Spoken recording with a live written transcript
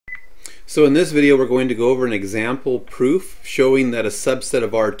So in this video we're going to go over an example proof showing that a subset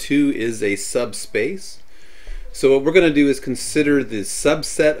of R2 is a subspace. So what we're going to do is consider the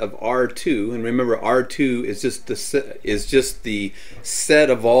subset of R2, and remember R2 is just the set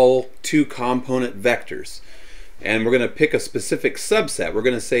of all two component vectors. And we're going to pick a specific subset. We're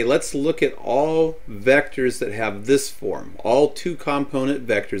going to say let's look at all vectors that have this form, all two component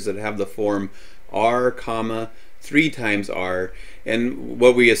vectors that have the form R comma 3 times R, and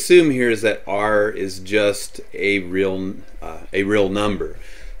what we assume here is that R is just a real number.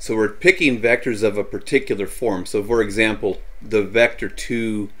 So we're picking vectors of a particular form. So for example, the vector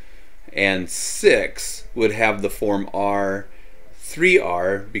 2 and 6 would have the form R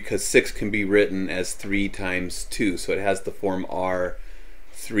 3R because 6 can be written as 3 times 2, so it has the form R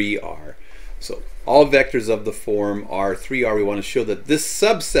 3R. So all vectors of the form R3R, we want to show that this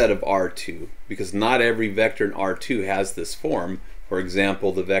subset of R2, because not every vector in R2 has this form. For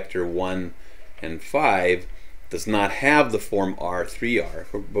example, the vector 1 and 5 does not have the form R3R.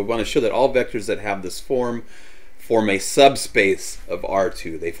 But we want to show that all vectors that have this form a subspace of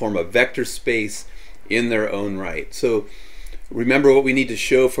R2. They form a vector space in their own right. So remember what we need to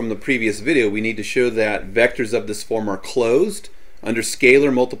show from the previous video. We need to show that vectors of this form are closed under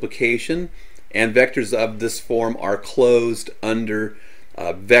scalar multiplication, and vectors of this form are closed under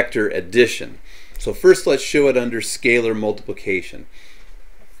vector addition. So first let's show it under scalar multiplication.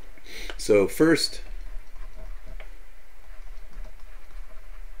 So first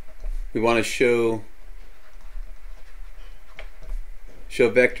we want to show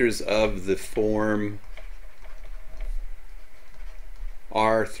vectors of the form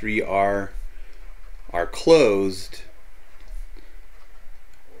R3R are closed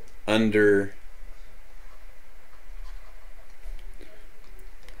under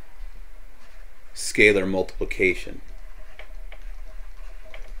scalar multiplication.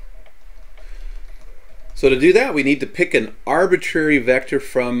 So to do that, we need to pick an arbitrary vector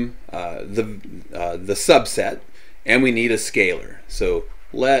from the subset, and we need a scalar. So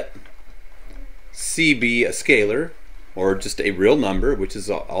let C be a scalar, or just a real number, which is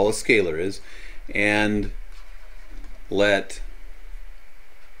all a scalar is, and let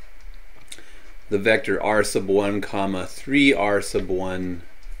the vector R sub 1 comma 3R sub 1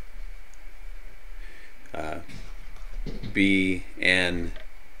 be an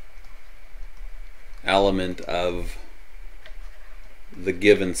element of the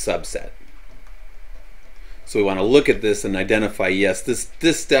given subset. So we want to look at this and identify, yes,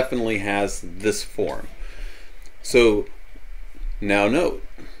 this definitely has this form. So now note,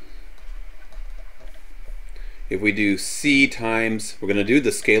 if we do C times, we're going to do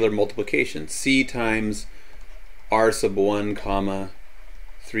the scalar multiplication, C times R sub 1 comma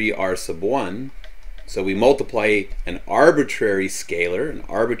 3R sub 1. So we multiply an arbitrary scalar, an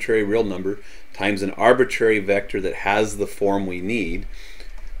arbitrary real number, times an arbitrary vector that has the form we need.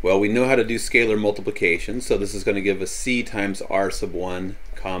 Well, we know how to do scalar multiplication, so this is going to give us C times R sub 1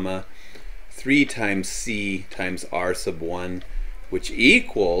 comma 3 times C times R sub 1, which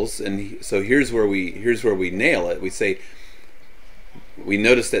equals, and so here's where we nail it. We say, we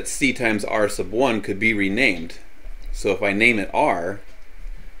notice that C times R sub 1 could be renamed. So if I name it R,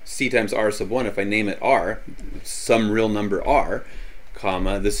 C times R sub 1, if I name it R, some real number R,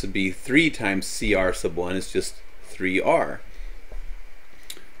 comma, this would be 3 times CR sub 1 is just 3R,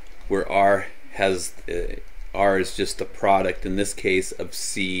 where R is just the product, in this case, of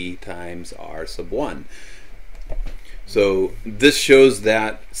C times R sub 1. So this shows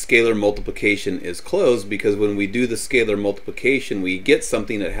that scalar multiplication is closed, because when we do the scalar multiplication, we get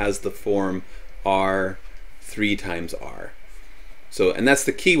something that has the form R 3 times R. So, and that's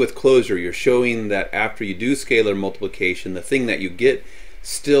the key with closure. You're showing that after you do scalar multiplication, the thing that you get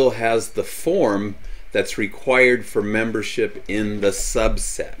still has the form that's required for membership in the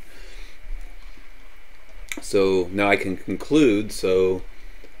subset. So now I can conclude, so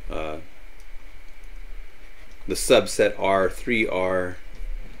the subset R3R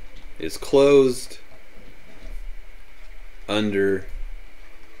is closed under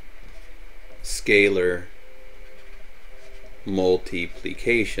scalar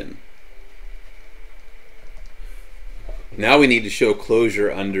multiplication. Now we need to show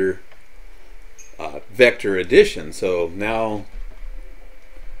closure under vector addition. So now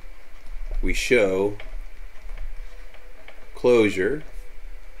we show closure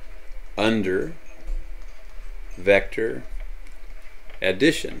under vector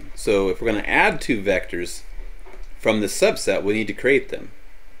addition. So if we're going to add two vectors from the subset, we need to create them.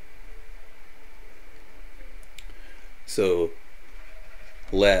 So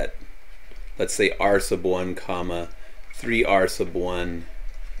let's say R sub 1 comma 3R sub 1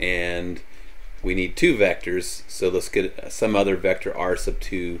 and we need two vectors, so let's get some other vector r sub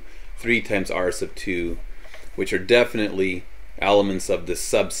 2, 3 times r sub 2, which are definitely elements of this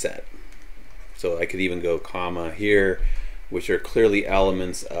subset. So I could even go comma here, which are clearly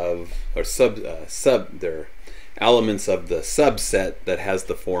elements of, or they're elements of the subset that has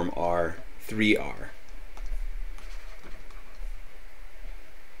the form r, 3r.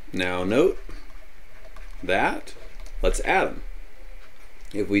 Now note that, let's add them.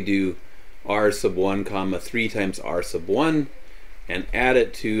 If we do r sub 1 comma 3 times r sub 1 and add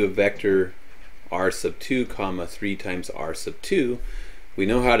it to a vector r sub 2 comma 3 times r sub 2, we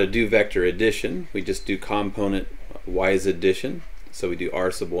know how to do vector addition. We just do component wise addition. So we do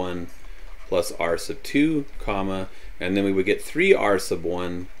r sub 1 plus r sub 2 comma, and then we would get 3r sub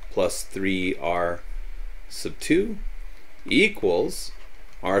 1 plus 3r sub 2 equals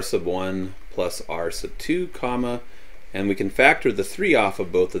r sub 1 plus r sub 2 comma, and we can factor the 3 off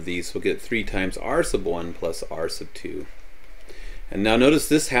of both of these. We'll get 3 times r sub 1 plus r sub 2. And now notice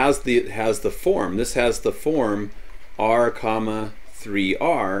this has the form. This has the form r comma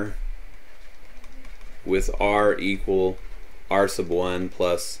 3r with r equal r sub 1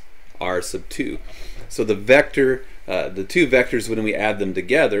 plus r sub 2. So the vector, the two vectors, when we add them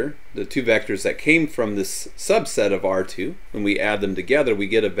together, the two vectors that came from this subset of R2, when we add them together, we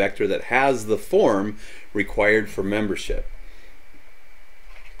get a vector that has the form required for membership.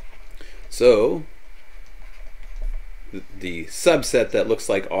 So the subset that looks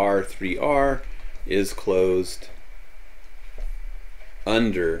like R3R is closed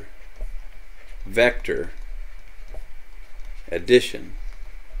under vector addition,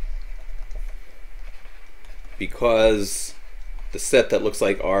 because the set that looks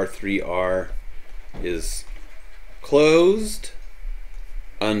like R3R is closed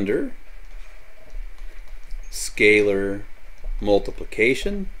under scalar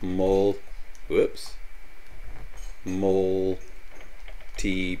multiplication,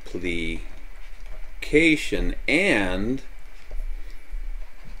 multiplication and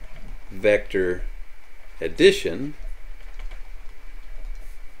vector addition,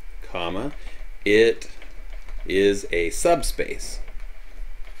 comma, it is a subspace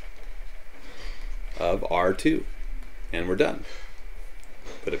of R2, and we're done.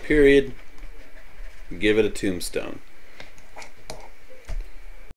 Put a period, give it a tombstone.